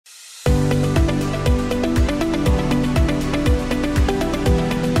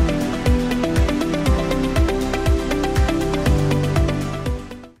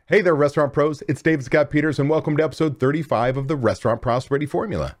Hey there, restaurant pros. It's David Scott Peters, and welcome to episode 35 of the Restaurant Prosperity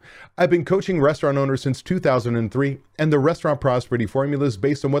Formula. I've been coaching restaurant owners since 2003, and the Restaurant Prosperity Formula is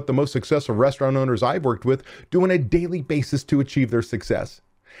based on what the most successful restaurant owners I've worked with do on a daily basis to achieve their success.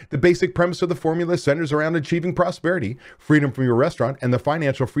 The basic premise of the formula centers around achieving prosperity, freedom from your restaurant, and the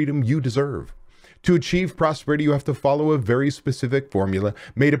financial freedom you deserve. To achieve prosperity, you have to follow a very specific formula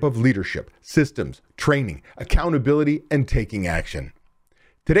made up of leadership, systems, training, accountability, and taking action.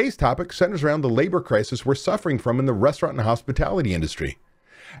 Today's topic centers around the labor crisis we're suffering from in the restaurant and hospitality industry.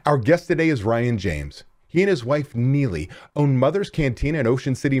 Our guest today is Ryan James. He and his wife, Neely, own Mother's Cantina in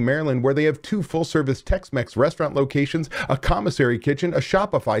Ocean City, Maryland, where they have 2 full-service Tex-Mex restaurant locations, a commissary kitchen, a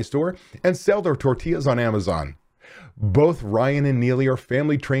Shopify store, and sell their tortillas on Amazon. Both Ryan and Neely are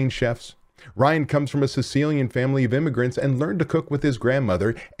family-trained chefs. Ryan comes from a Sicilian family of immigrants and learned to cook with his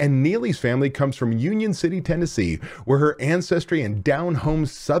grandmother, and Neely's family comes from Union City, Tennessee, where her ancestry and down-home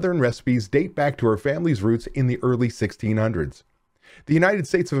Southern recipes date back to her family's roots in the early 1600s. The United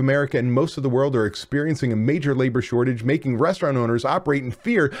States of America and most of the world are experiencing a major labor shortage, making restaurant owners operate in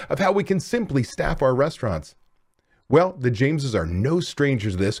fear of how we can simply staff our restaurants. Well, the Jameses are no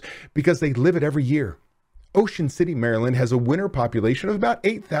strangers to this because they live it every year. Ocean City, Maryland has a winter population of about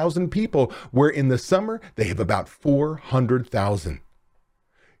 8,000 people, where in the summer they have about 400,000.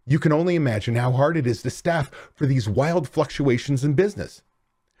 You can only imagine how hard it is to staff for these wild fluctuations in business.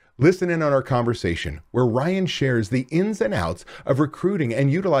 Listen in on our conversation, where Ryan shares the ins and outs of recruiting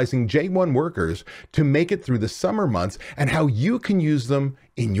and utilizing J1 workers to make it through the summer months and how you can use them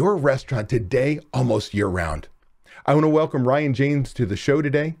in your restaurant today, almost year-round. I want to welcome Ryan James to the show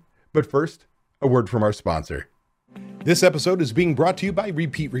today, but first, a word from our sponsor. This episode is being brought to you by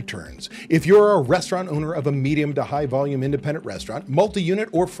Repeat Returns. If you're a restaurant owner of a medium to high volume independent restaurant, multi-unit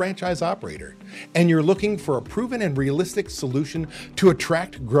or franchise operator, and you're looking for a proven and realistic solution to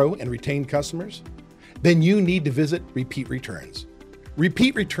attract, grow, and retain customers, then you need to visit Repeat Returns.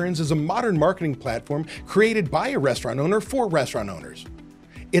 Repeat Returns is a modern marketing platform created by a restaurant owner for restaurant owners.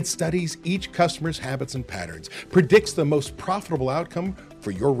 It studies each customer's habits and patterns, predicts the most profitable outcome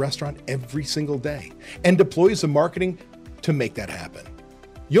for your restaurant every single day, and deploys the marketing to make that happen.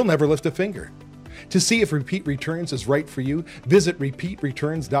 You'll never lift a finger. To see if Repeat Returns is right for you, visit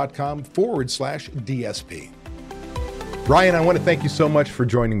repeatreturns.com/DSP. Ryan, I want to thank you so much for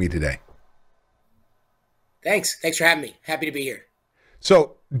joining me today. Thanks for having me. Happy to be here.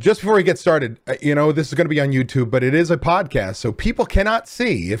 So just before we get started, this is going to be on YouTube, but it is a podcast, so people cannot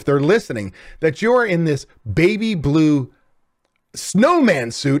see, if they're listening, that you're in this baby blue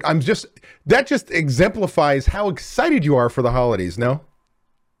snowman suit. That just exemplifies how excited you are for the holidays, no?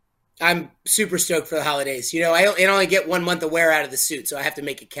 I'm super stoked for the holidays. I only get 1 month of wear out of the suit, so I have to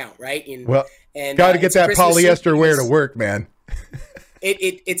make it count, right? Got to get that polyester wear to work, man.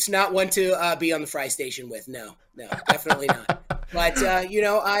 It's not one to be on the fry station with. No, definitely not. But,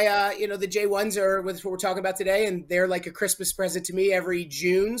 the J1s are what we're talking about today, and they're like a Christmas present to me every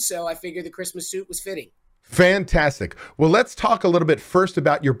June. So I figured the Christmas suit was fitting. Fantastic. Well, let's talk a little bit first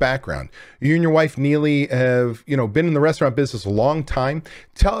about your background. You and your wife, Neely, have, been in the restaurant business a long time.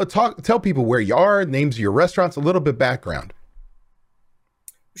 Tell people where you are, names of your restaurants, a little bit background.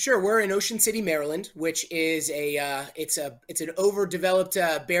 Sure. We're in Ocean City, Maryland, which is it's an overdeveloped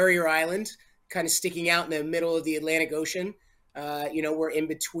barrier island, kind of sticking out in the middle of the Atlantic Ocean. We're in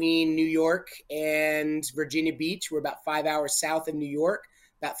between New York and Virginia Beach. We're about 5 hours south of New York,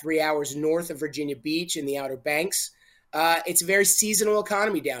 about 3 hours north of Virginia Beach in the Outer Banks. It's a very seasonal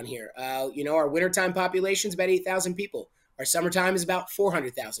economy down here. Our wintertime population is about 8,000 people. Our summertime is about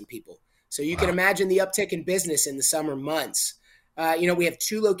 400,000 people. So you can imagine the uptick in business in the summer months. We have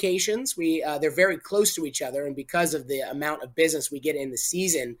 2 locations. They're very close to each other, and because of the amount of business we get in the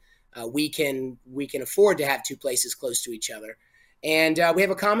season, we can afford to have 2 places close to each other. And we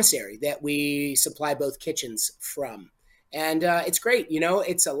have a commissary that we supply both kitchens from. And it's great.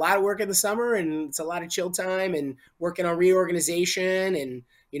 It's a lot of work in the summer, and it's a lot of chill time and working on reorganization and,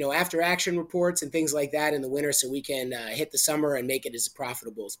 after action reports and things like that in the winter, so we can hit the summer and make it as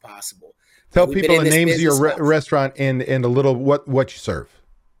profitable as possible. Tell people the names of your restaurant and a little what you serve.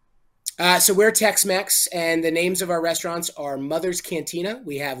 So we're Tex-Mex, and the names of our restaurants are Mother's Cantina.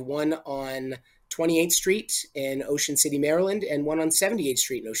 We have one on 28th Street in Ocean City, Maryland, and one on 78th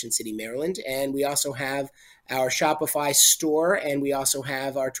Street in Ocean City, Maryland. And we also have our Shopify store, and we also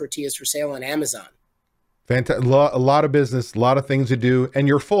have our tortillas for sale on Amazon. Fantastic. A lot of business, a lot of things to do, and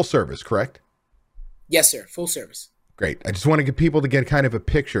you're full service, correct? Yes, sir. Full service. Great. I just want to get people to get kind of a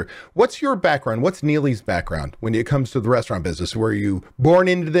picture. What's your background? What's Neely's background when it comes to the restaurant business? Were you born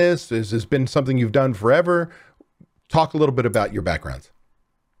into this? Has this been something you've done forever? Talk a little bit about your backgrounds.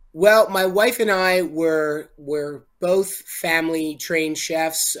 Well, my wife and I were both family trained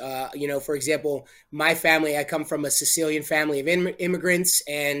chefs. For example, my family, I come from a Sicilian family of immigrants,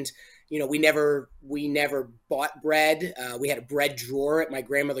 and we never bought bread. We had a bread drawer at my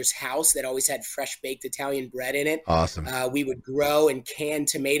grandmother's house that always had fresh baked Italian bread in it. Awesome. We would grow and can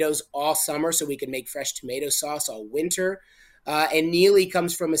tomatoes all summer so we could make fresh tomato sauce all winter. And Neely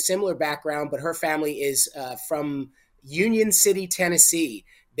comes from a similar background, but her family is from Union City, Tennessee.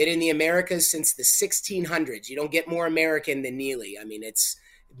 Been in the Americas since the 1600s. You don't get more American than Neely. I mean, it's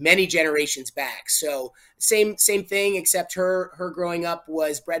many generations back. So same thing, except her growing up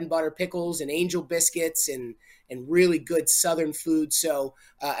was bread and butter pickles and angel biscuits and really good Southern food. So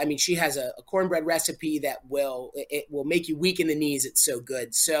I mean, she has a cornbread recipe that will make you weak in the knees. It's so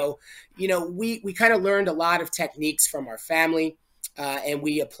good. So we kind of learned a lot of techniques from our family, and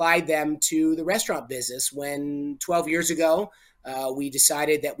we applied them to the restaurant business when 12 years ago. We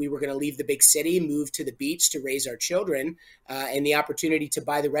decided that we were going to leave the big city, move to the beach to raise our children, and the opportunity to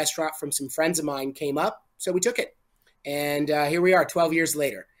buy the restaurant from some friends of mine came up, so we took it. And here we are 12 years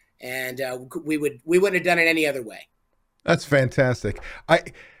later, and we wouldn't have done it any other way. That's fantastic.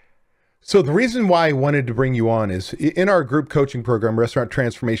 So the reason why I wanted to bring you on is in our group coaching program, Restaurant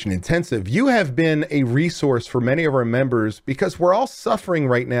Transformation Intensive, you have been a resource for many of our members because we're all suffering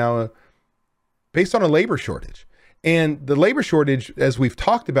right now based on a labor shortage. And the labor shortage, as we've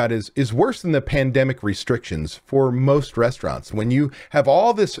talked about, is worse than the pandemic restrictions for most restaurants. When you have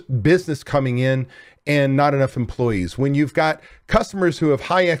all this business coming in and not enough employees, when you've got customers who have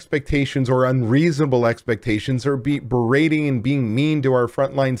high expectations or unreasonable expectations or berating and being mean to our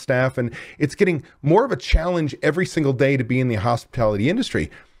frontline staff, and it's getting more of a challenge every single day to be in the hospitality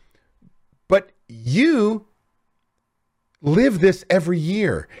industry. But you live this every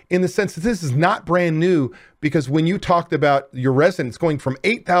year in the sense that this is not brand new, because when you talked about your residents going from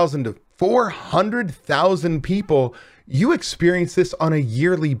 8,000 to 400,000 people, you experience this on a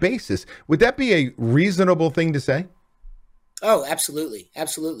yearly basis. Would that be a reasonable thing to say? Oh, absolutely.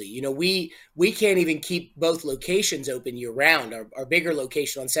 Absolutely. We can't even keep both locations open year round. Our bigger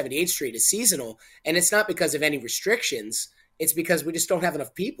location on 78th Street is seasonal, and it's not because of any restrictions. It's because we just don't have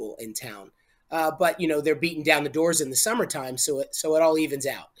enough people in town. But they're beating down the doors in the summertime, so it all evens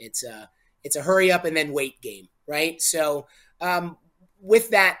out. It's a hurry up and then wait game, right? So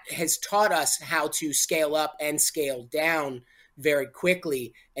with that has taught us how to scale up and scale down very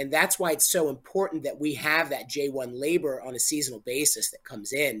quickly, and that's why it's so important that we have that J1 labor on a seasonal basis that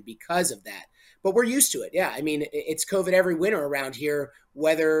comes in because of that. But we're used to it. Yeah, I mean, it's COVID every winter around here,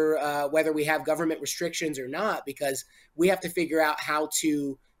 whether we have government restrictions or not, because we have to figure out how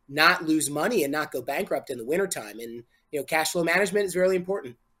to not lose money and not go bankrupt in the wintertime. And, cash flow management is really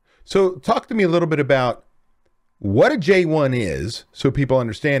important. So talk to me a little bit about what a J1 is so people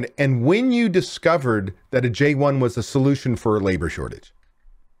understand, and when you discovered that a J1 was a solution for a labor shortage.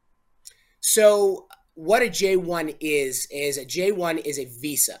 So what a J1 is a J1 is a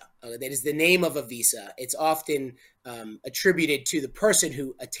visa. That is the name of a visa. It's often attributed to the person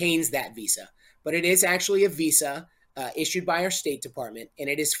who attains that visa, but it is actually a visa issued by our State Department, and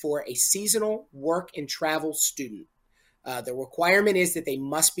it is for a seasonal work and travel student. The requirement is that they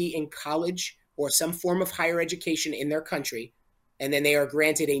must be in college or some form of higher education in their country, and then they are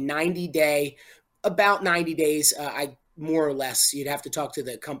granted a 90-day, about 90 days, more or less, you'd have to talk to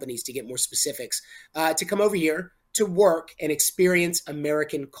the companies to get more specifics, to come over here to work and experience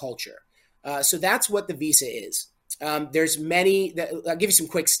American culture. So that's what the visa is. There's many, I'll give you some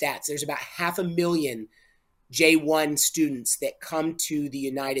quick stats. There's about 500,000 J1 students that come to the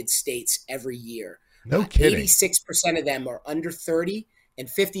United States every year. No kidding. 86% of them are under 30 and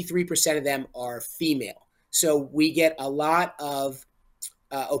 53% of them are female. So we get a lot of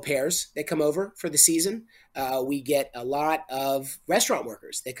au pairs that come over for the season. We get a lot of restaurant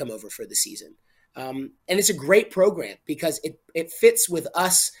workers that come over for the season. And it's a great program because it fits with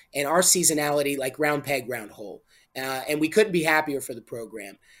us and our seasonality like round peg, round hole. And we couldn't be happier for the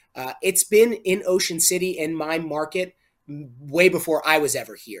program. It's been in Ocean City in my market way before I was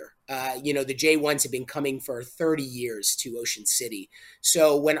ever here. The J1s have been coming for 30 years to Ocean City.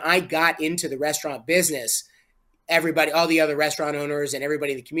 So when I got into the restaurant business, everybody, all the other restaurant owners and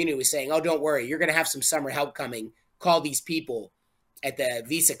everybody in the community was saying, oh, don't worry, you're going to have some summer help coming. Call these people at the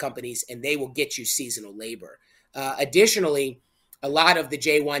visa companies and they will get you seasonal labor. Additionally, a lot of the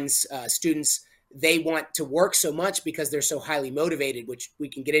J1s students, they want to work so much because they're so highly motivated, which we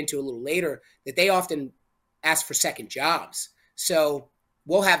can get into a little later, that they often ask for second jobs. So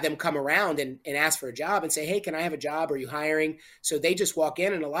we'll have them come around and ask for a job and say, hey, can I have a job? Are you hiring? So they just walk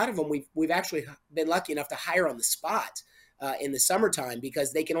in, and a lot of them we've actually been lucky enough to hire on the spot. in the summertime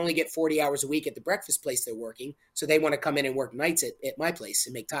because they can only get 40 hours a week at the breakfast place they're working. So they want to come in and work nights at my place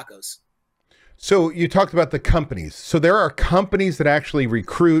and make tacos. So you talked about the companies. So there are companies that actually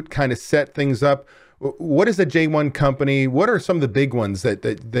recruit, kind of set things up. What is a J1 company? What are some of the big ones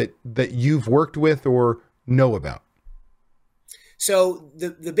that you've worked with or know about? So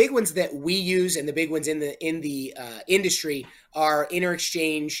the big ones that we use and the big ones in the industry are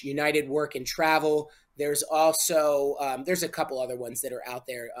InterExchange, United Work and Travel. There's also there's a couple other ones that are out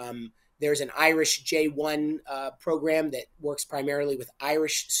there. There's an Irish J1 program that works primarily with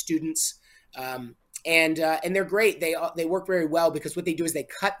Irish students, and they're great. They work very well because what they do is they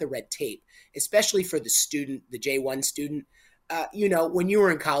cut the red tape, especially for the student, the J1 student. When you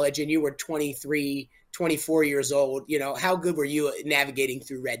were in college and you were 23, 24 years old, how good were you at navigating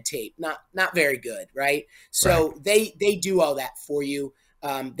through red tape? Not very good, right? So right. They do all that for you.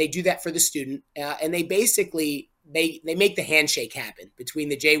 They do that for the student, and they basically they make the handshake happen between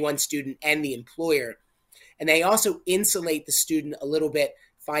the J1 student and the employer. And they also insulate the student a little bit,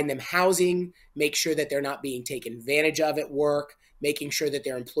 find them housing, make sure that they're not being taken advantage of at work, making sure that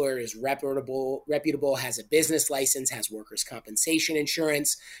their employer is reputable, has a business license, has workers' compensation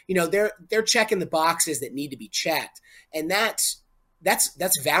insurance. They're checking the boxes that need to be checked. And that's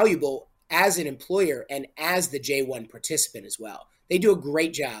valuable as an employer and as the J1 participant as well. They do a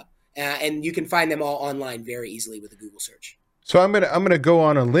great job. And you can find them all online very easily with a Google search. So I'm gonna go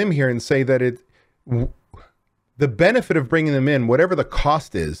on a limb here and say that the benefit of bringing them in, whatever the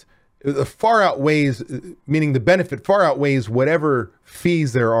cost is, far outweighs, meaning the benefit far outweighs whatever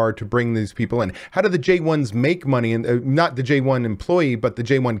fees there are to bring these people in. How do the J1s make money? And not the J1 employee, but the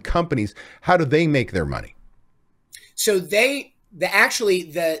J1 companies. How do they make their money? So the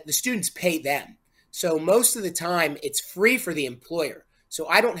students pay them. So most of the time it's free for the employer. So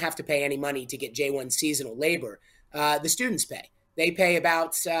I don't have to pay any money to get J1 seasonal labor. The students pay. They pay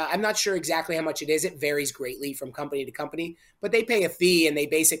about, I'm not sure exactly how much it is. It varies greatly from company to company, but they pay a fee and they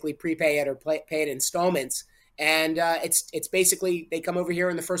basically prepay it or pay it in installments. And it's basically, they come over here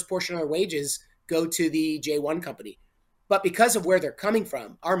and the first portion of their wages go to the J1 company. But because of where they're coming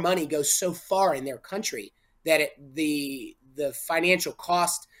from, our money goes so far in their country that the financial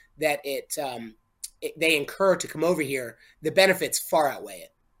cost that they incur to come over here, the benefits far outweigh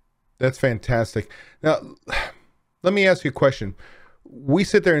it. That's fantastic. Now, let me ask you a question. We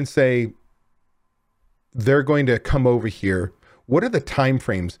sit there and say they're going to come over here. What are the time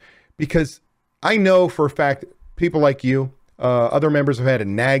frames? Because I know for a fact, people like you, other members have had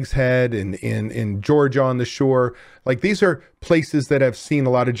in Nags Head and in Georgia on the shore. Like, these are places that have seen a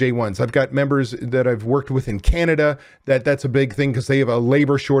lot of J1s. I've got members that I've worked with in Canada that's a big thing because they have a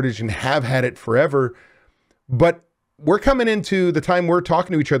labor shortage and have had it forever. But we're coming into the time we're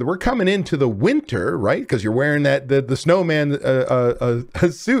talking to each other. We're coming into the winter, right? Because you're wearing the snowman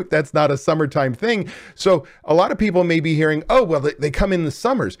a suit. That's not a summertime thing. So a lot of people may be hearing, oh, well, they come in the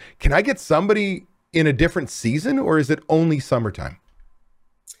summers. Can I get somebody in a different season, or is it only summertime?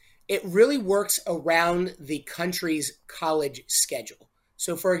 It really works around the country's college schedule.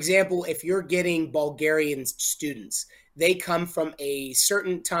 So, for example, if you're getting Bulgarian students, they come from a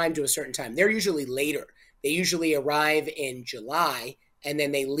certain time to a certain time. They're usually later. They usually arrive in July and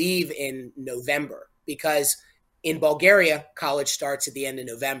then they leave in November because in Bulgaria, college starts at the end of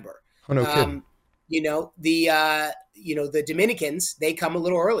November. Oh, no kidding. The Dominicans, they come a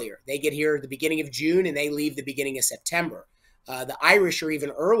little earlier. They get here at the beginning of June and they leave the beginning of September. The Irish are even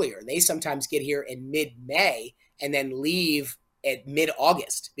earlier. They sometimes get here in mid-May and then leave at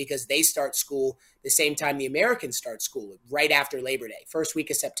mid-August because they start school the same time the Americans start school, right after Labor Day. First week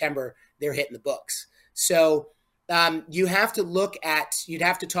of September, they're hitting the books. So you'd have to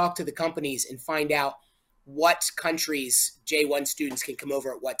talk to the companies and find out what countries J1 students can come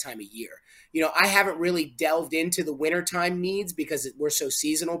over at what time of year. I haven't really delved into the wintertime needs because we're so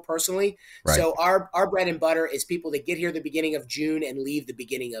seasonal personally. Right. So our bread and butter is people that get here the beginning of June and leave the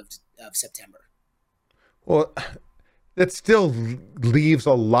beginning of September. Well, that still leaves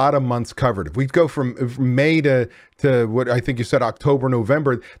a lot of months covered. If we go from May to what I think you said, October,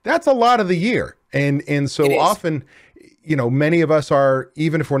 November, that's a lot of the year. And so often, many of us are,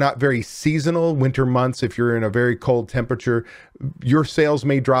 even if we're not very seasonal, winter months, if you're in a very cold temperature, your sales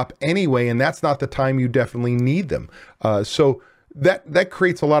may drop anyway, and that's not the time you definitely need them. So that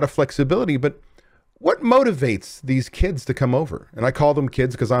creates a lot of flexibility. But what motivates these kids to come over? And I call them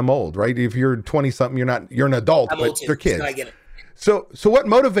kids because I'm old, right? If you're 20-something, you're an adult, but they're kids. So I get it. So what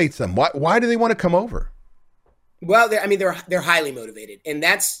motivates them? Why do they want to come over? Well, they're highly motivated, and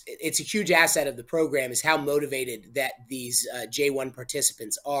it's a huge asset of the program is how motivated that these J1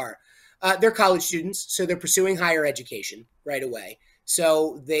 participants are. They're college students, so they're pursuing higher education right away.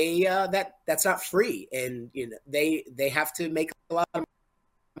 So that's not free, and they have to make a lot of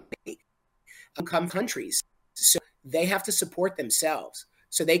money. Come countries, so they have to support themselves.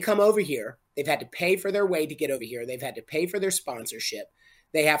 So they come over here. They've had to pay for their way to get over here. They've had to pay for their sponsorship.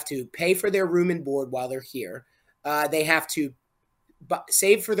 They have to pay for their room and board while they're here. They have to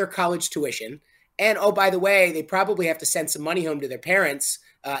save for their college tuition. And oh, by the way, they probably have to send some money home to their parents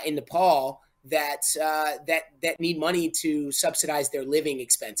in Nepal that need money to subsidize their living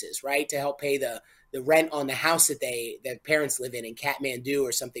expenses, right? To help pay the rent on the house that their parents live in Kathmandu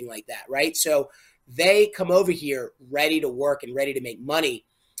or something like that, right? So they come over here ready to work and ready to make money,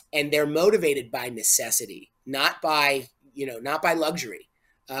 and they're motivated by necessity, not by luxury.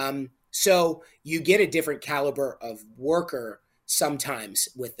 So you get a different caliber of worker sometimes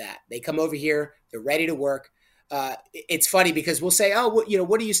with that. They come over here, they're ready to work. It's funny because we'll say, oh,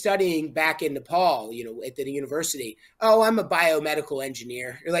 what are you studying back in Nepal, at the university? Oh, I'm a biomedical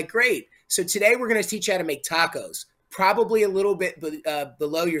engineer. You're like, great. So today we're going to teach you how to make tacos, probably a little bit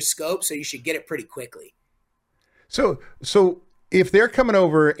below your scope. So you should get it pretty quickly. So if they're coming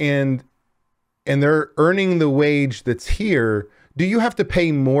over and they're earning the wage that's here, do you have to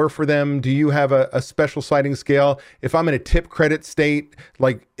pay more for them? Do you have a special sliding scale? If I'm in a tip credit state,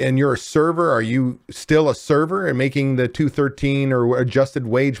 and you're a server, are you still a server and making the $213 or adjusted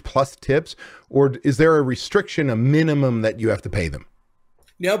wage plus tips? Or is there a restriction, a minimum that you have to pay them?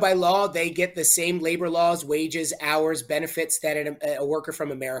 No, by law, they get the same labor laws, wages, hours, benefits that a worker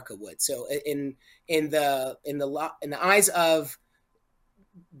from America would. So in the eyes of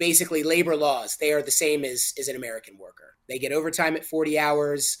basically labor laws, they are the same as an American worker. They get overtime at 40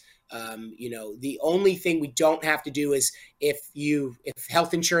 hours. The only thing we don't have to do is if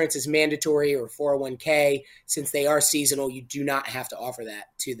health insurance is mandatory or 401k, since they are seasonal, you do not have to offer that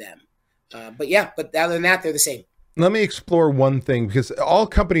to them. But other than that, they're the same. Let me explore one thing, because all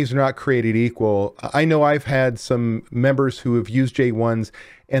companies are not created equal. I know I've had some members who have used J1s,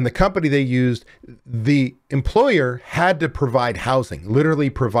 and the company they used, the employer had to provide housing, literally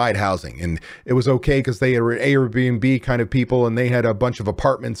provide housing. And it was okay because they were Airbnb kind of people and they had a bunch of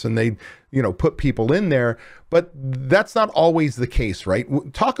apartments and they, put people in there. But that's not always the case, right?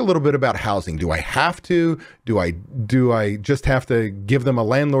 Talk a little bit about housing. Do I have to? Do I just have to give them a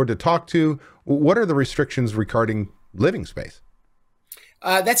landlord to talk to? What are the restrictions regarding living space?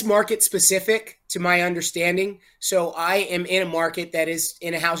 That's market specific to my understanding. So I am in a market that is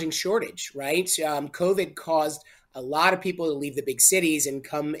in a housing shortage, right? COVID caused a lot of people to leave the big cities and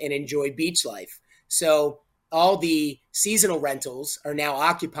come and enjoy beach life. So all the seasonal rentals are now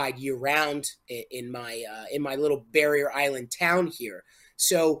occupied year round in my little barrier island town here.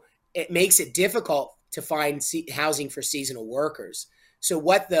 So it makes it difficult to find housing for seasonal workers. So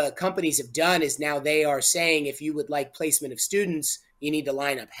what the companies have done is now they are saying, if you would like placement of students, you need to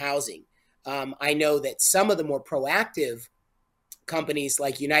line up housing. I know that some of the more proactive companies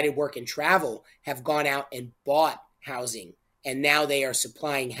like United Work and Travel have gone out and bought housing, and now they are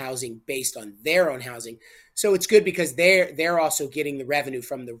supplying housing based on their own housing. So it's good because they're also getting the revenue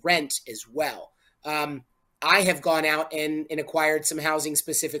from the rent as well. I have gone out and acquired some housing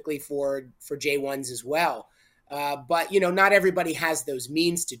specifically for J1s as well. But not everybody has those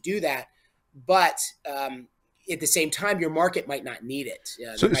means to do that. But at the same time, your market might not need it.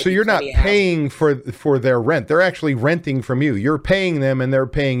 So you're not paying for their rent. They're actually renting from you. You're paying them and they're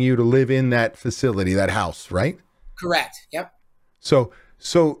paying you to live in that facility, that house, right? Correct. Yep.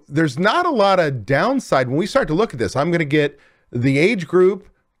 So there's not a lot of downside. When we start to look at this, I'm going to get the age group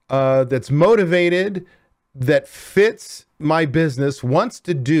that's motivated, that fits my business, wants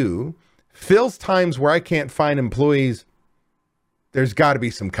to do, fills times where I can't find employees. There's got to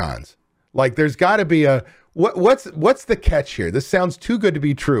be some cons. There's got to be what's the catch here? This sounds too good to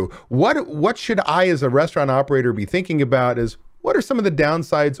be true. What should I as a restaurant operator be thinking about? What are some of the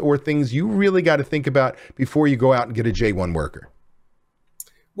downsides or things you really got to think about before you go out and get a J1 worker?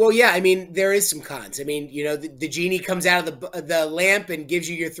 Well, yeah, there is some cons. The genie comes out of the lamp and gives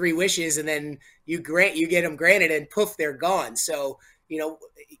you your 3 wishes, and then you get them granted, and poof, they're gone. So,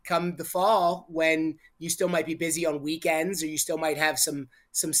 come the fall when you still might be busy on weekends, or you still might have some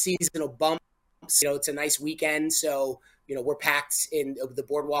seasonal bumps. It's a nice weekend, so we're packed the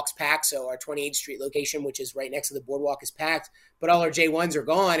boardwalk's packed. So our 28th Street location, which is right next to the boardwalk, is packed, but all our J1s are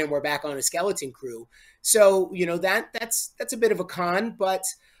gone, and we're back on a skeleton crew. So that's a bit of a con, but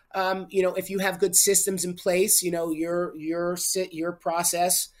if you have good systems in place, your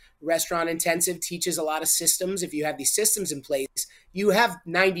process, Restaurant Intensive, teaches a lot of systems. If you have these systems in place, you have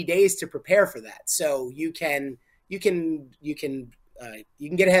 90 days to prepare for that. So you can get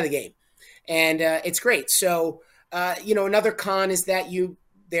ahead of the game. and it's great. So another con is that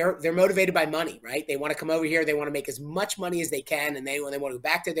they're motivated by money, right? They want to come over here, they want to make as much money as they can, and when they want to go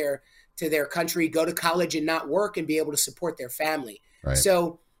back to their country, go to college and not work and be able to support their family. Right.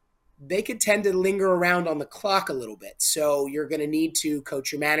 So they could tend to linger around on the clock a little bit. So you're going to need to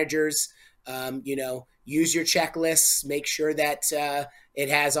coach your managers, use your checklists, make sure that it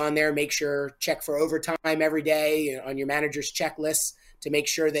has on there, check for overtime every day on your manager's checklists to make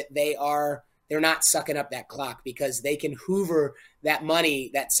sure that they're not sucking up that clock, because they can hoover that money,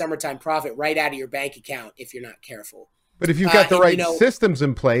 that summertime profit, right out of your bank account if you're not careful. But if you've got the right systems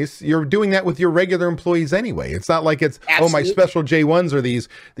in place, you're doing that with your regular employees anyway. It's not like it's, my special J1s are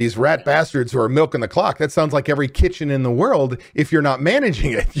these rat bastards who are milking the clock. That sounds like every kitchen in the world if you're not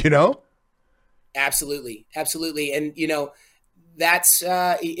managing it, Absolutely. Absolutely. And, that's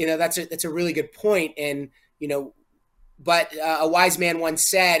a really good point. And, but a wise man once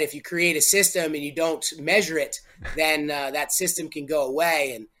said, if you create a system and you don't measure it, then that system can go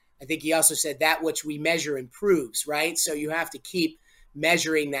away. And I think he also said that which we measure improves, right? So you have to keep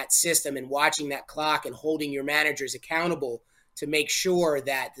measuring that system and watching that clock and holding your managers accountable to make sure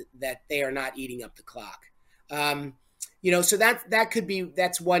that they are not eating up the clock. So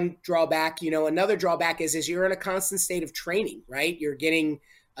that's one drawback. Another drawback is you're in a constant state of training, right? You're getting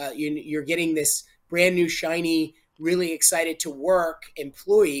this brand new, shiny, really excited to work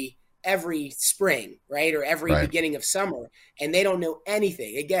employee every spring, right? Or every beginning of summer, and they don't know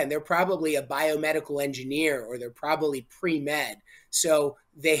anything. Again, they're probably a biomedical engineer, or they're probably pre-med. So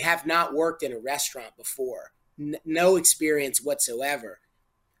they have not worked in a restaurant before, no experience whatsoever.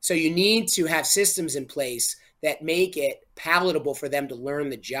 So you need to have systems in place that make it palatable for them to learn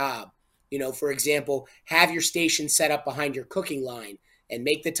the job. For example, have your station set up behind your cooking line, and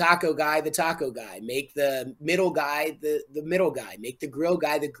make the taco guy, make the middle guy, the middle guy, make the grill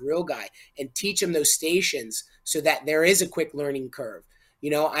guy, and teach them those stations so that there is a quick learning curve.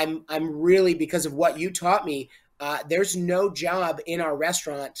 I'm really, because of what you taught me, there's no job in our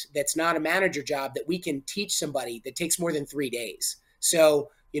restaurant that's not a manager job that we can teach somebody that takes more than 3 days. So,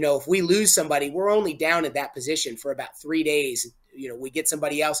 if we lose somebody, we're only down at that position for about 3 days. We get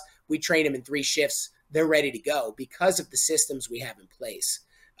somebody else, we train them in 3 shifts. They're ready to go because of the systems we have in place.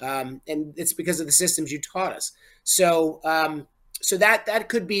 And it's because of the systems you taught us. So that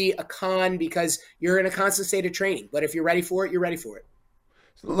could be a con, because you're in a constant state of training. But if you're ready for it, you're ready for it.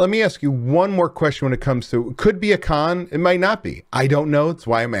 So let me ask you one more question when it comes to, could be a con, it might not be. I don't know. That's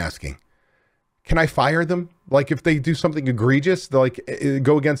why I'm asking. Can I fire them? Like if they do something egregious, like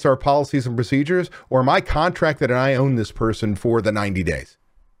go against our policies and procedures, or am I contracted and I own this person for the 90 days?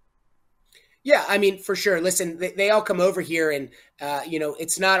 Yeah, I mean, for sure. Listen, they all come over here, and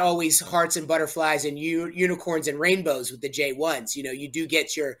it's not always hearts and butterflies and unicorns and rainbows with the J1s. You do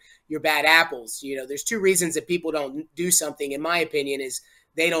get your bad apples. There's 2 reasons that people don't do something, in my opinion, is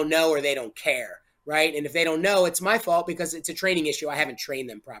they don't know or they don't care, right? And if they don't know, it's my fault because it's a training issue. I haven't trained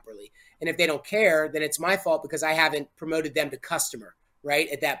them properly. And if they don't care, then it's my fault because I haven't promoted them to customer, right,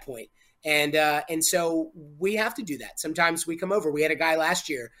 at that point. And so we have to do that. Sometimes we come over. We had a guy last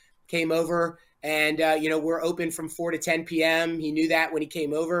year came over, and we're open from 4 to 10 p.m. He knew that when he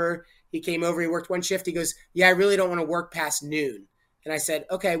came over. He worked 1 shift. He goes, "Yeah, I really don't want to work past noon." And I said,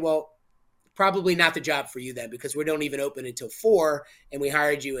 "Okay, well, probably not the job for you then, because we don't even open until 4, and we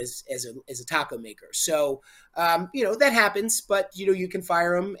hired you as a taco maker." So that happens, but you can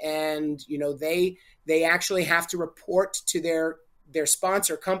fire them, and they actually have to report to their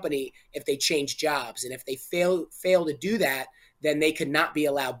sponsor company if they change jobs, and if they fail to do that, then they could not be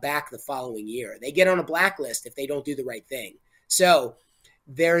allowed back the following year. They get on a blacklist if they don't do the right thing. So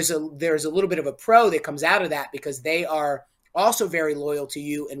there's a little bit of a pro that comes out of that, because they are also very loyal to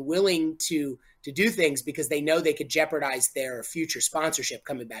you and willing to do things because they know they could jeopardize their future sponsorship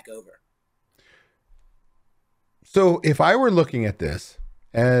coming back over. So if I were looking at this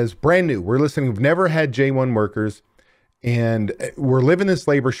as brand new, we're listening, we've never had J1 workers, and we're living this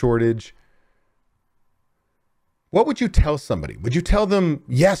labor shortage, what would you tell somebody? Would you tell them,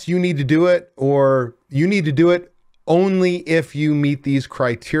 yes, you need to do it, or you need to do it only if you meet these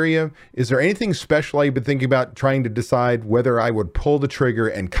criteria? Is there anything special you've been thinking about trying to decide whether I would pull the trigger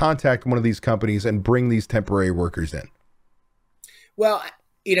and contact one of these companies and bring these temporary workers in? Well,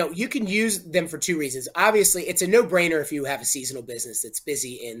 you can use them for 2 reasons. Obviously, it's a no-brainer if you have a seasonal business that's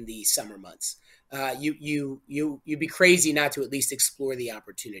busy in the summer months. You'd be crazy not to at least explore the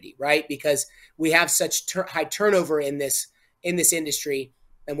opportunity, right? Because we have such high turnover in this industry,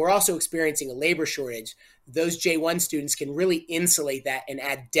 and we're also experiencing a labor shortage. Those J1 students can really insulate that and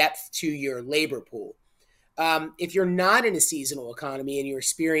add depth to your labor pool. If you're not in a seasonal economy and you're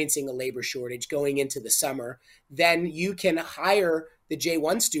experiencing a labor shortage going into the summer, then you can hire the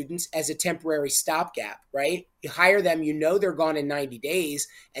J1 students as a temporary stopgap, right? You hire them, you know they're gone in 90 days,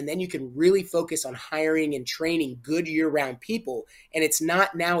 and then you can really focus on hiring and training good year-round people. And it's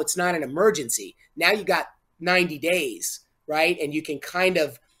not an emergency. Now you got 90 days, right? And you can kind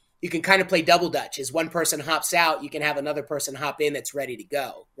of play double dutch. As one person hops out, you can have another person hop in that's ready to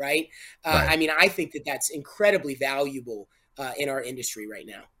go, right? Right. I mean, I think that's incredibly valuable in our industry right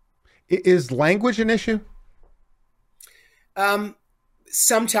now. Is language an issue?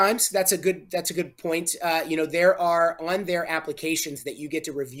 Sometimes that's a good point. There are on their applications that you get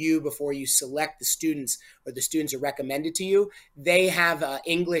to review before you select the students or the students are recommended to you. They have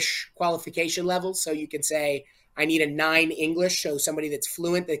English qualification levels. So you can say, I need a 9 English. So somebody that's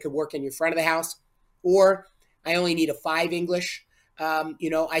fluent that could work in your front of the house, or I only need a 5 English.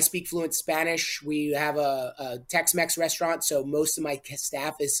 I speak fluent Spanish. We have a Tex-Mex restaurant. So most of my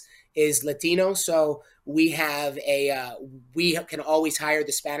staff is Latino. So we have we can always hire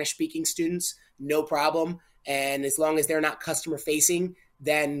the Spanish speaking students, no problem. And as long as they're not customer facing,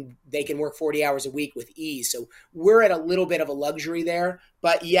 then they can work 40 hours a week with ease. So we're at a little bit of a luxury there,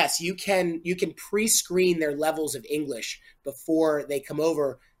 but yes, you can pre-screen their levels of English before they come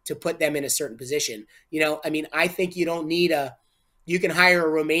over to put them in a certain position. I think you don't need you can hire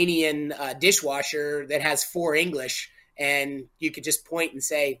a Romanian dishwasher that has 4 English, and you could just point and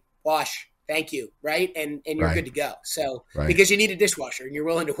say, wash, thank you, right? And you're Right. good to go. So Right. because you need a dishwasher and you're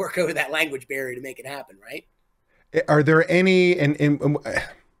willing to work over that language barrier to make it happen, right? Are there any, and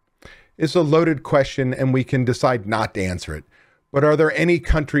it's a loaded question and we can decide not to answer it, but are there any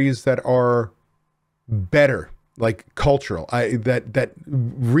countries that are better, like cultural, that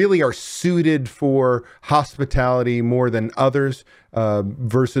really are suited for hospitality more than others,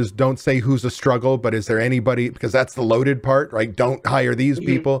 versus, don't say who's a struggle, but is there anybody, because that's the loaded part, right? Don't hire these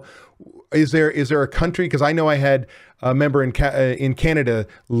people. Is there a country, because I know I had a member in Canada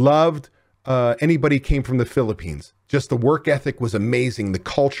loved anybody came from the Philippines. Just the work ethic was amazing. The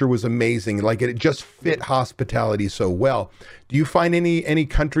culture was amazing. Like it just fit hospitality so well. Do you find any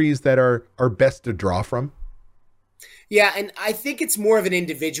countries that are best to draw from? Yeah, and I think it's more of an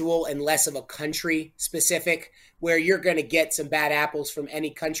individual and less of a country specific, where you're going to get some bad apples from any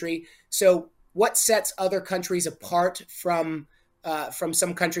country. So what sets other countries apart from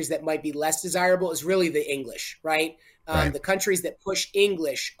some countries that might be less desirable is really the English, right? Right. The countries that push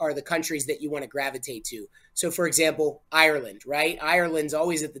English are the countries that you want to gravitate to. So, for example, Ireland, right? Ireland's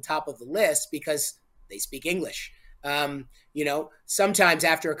always at the top of the list because they speak English. Sometimes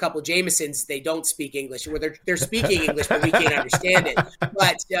after a couple of Jamesons, they don't speak English, or they're speaking English, but we can't understand it.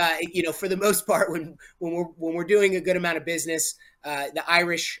 But for the most part, when we're doing a good amount of business, the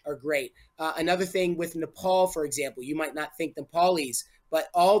Irish are great. Another thing with Nepal, for example, you might not think Nepalese, but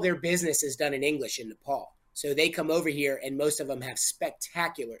all their business is done in English in Nepal. So they come over here, and most of them have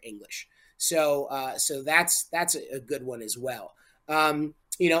spectacular English. So that's a good one as well. And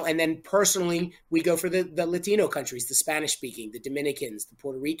then personally, we go for the Latino countries, the Spanish speaking, the Dominicans, the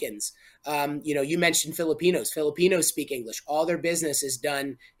Puerto Ricans. You mentioned Filipinos. Filipinos speak English. All their business is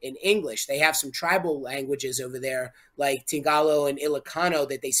done in English. They have some tribal languages over there, like Tagalog and Ilocano,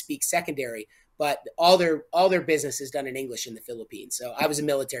 that they speak secondary. But all their business is done in English in the Philippines. So I was a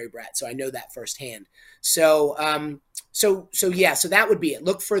military brat, so I know that firsthand. So that would be it.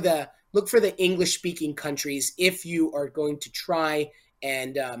 Look for the English speaking countries if you are going to try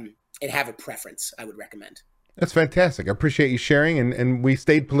and have a preference. I would recommend. That's fantastic. I appreciate you sharing, and we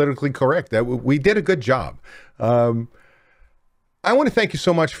stayed politically correct. That we did a good job. I want to thank you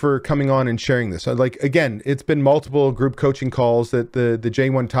so much for coming on and sharing this. Again, it's been multiple group coaching calls that the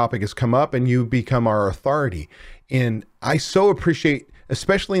J1 topic has come up, and you become our authority. And I so appreciate,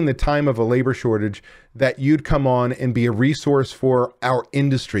 especially in the time of a labor shortage, that you'd come on and be a resource for our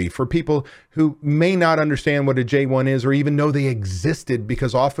industry, for people who may not understand what a J1 is or even know they existed,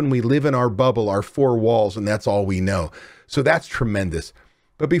 because often we live in our bubble, our 4 walls, and that's all we know. So that's tremendous.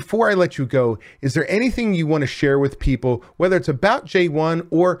 But before I let you go, is there anything you want to share with people, whether it's about J1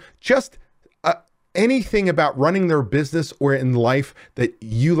 or just anything about running their business or in life that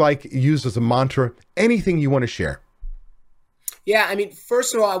you use as a mantra, anything you want to share? Yeah, I mean,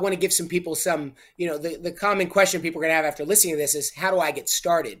 first of all, I want to give some people some, the common question people are going to have after listening to this is, how do I get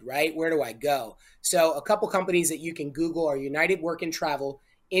started, right? Where do I go? So a couple companies that you can Google are United Work and Travel,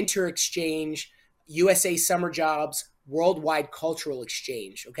 Interexchange, USA Summer Jobs, Worldwide Cultural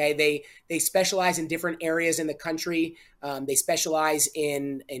Exchange. Okay, they specialize in different areas in the country. They specialize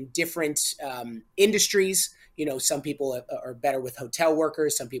in different industries. some people are better with hotel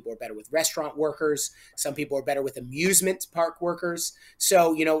workers. Some people are better with restaurant workers. Some people are better with amusement park workers.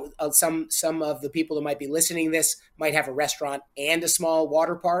 So, some of the people that might be listening to this might have a restaurant and a small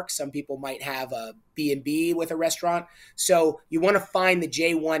water park. Some people might have a B&B with a restaurant. So you want to find the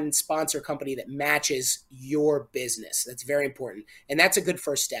J1 sponsor company that matches your business. That's very important. And that's a good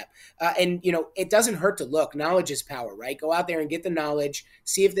first step. And it doesn't hurt to look. Knowledge is power, right? Go out there and get the knowledge,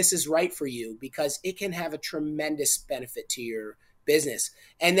 see if this is right for you, because it can have a tremendous benefit to your business.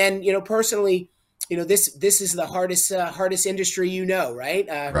 And then, personally, this is the hardest industry, right?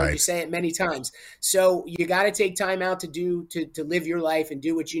 I've heard you say it many times. So you got to take time out to live your life and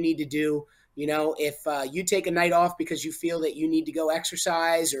do what you need to do. If you take a night off because you feel that you need to go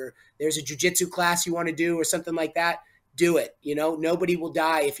exercise, or there's a jiu-jitsu class you want to do or something like that, do it. Nobody will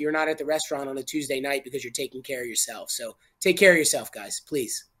die if you're not at the restaurant on a Tuesday night because you're taking care of yourself. So take care of yourself, guys,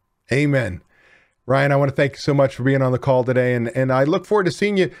 please. Amen. Ryan, I want to thank you so much for being on the call today. And I look forward to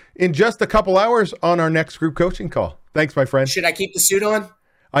seeing you in just a couple hours on our next group coaching call. Thanks, my friend. Should I keep the suit on?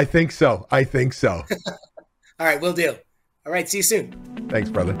 I think so. All right, will do. All right, see you soon. Thanks,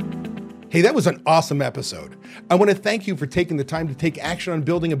 brother. Hey, that was an awesome episode. I want to thank you for taking the time to take action on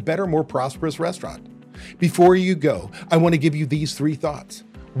building a better, more prosperous restaurant. Before you go, I want to give you these 3 thoughts.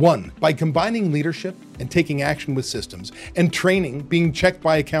 1, by combining leadership and taking action with systems and training being checked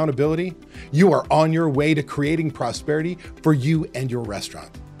by accountability, you are on your way to creating prosperity for you and your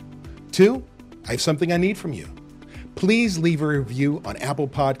restaurant. 2, I have something I need from you. Please leave a review on Apple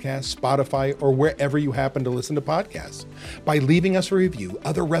Podcasts, Spotify, or wherever you happen to listen to podcasts. By leaving us a review,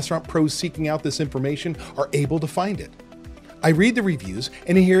 other restaurant pros seeking out this information are able to find it. I read the reviews,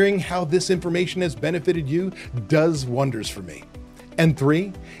 and hearing how this information has benefited you does wonders for me. And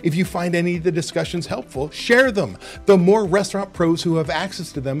 3, if you find any of the discussions helpful, share them. The more restaurant pros who have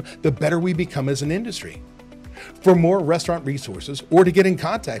access to them, the better we become as an industry. For more restaurant resources or to get in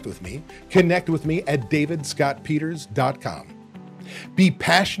contact with me, connect with me at davidscottpeters.com. Be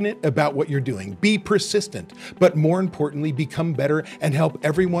passionate about what you're doing, be persistent, but more importantly, become better and help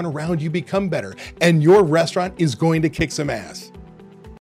everyone around you become better. And your restaurant is going to kick some ass.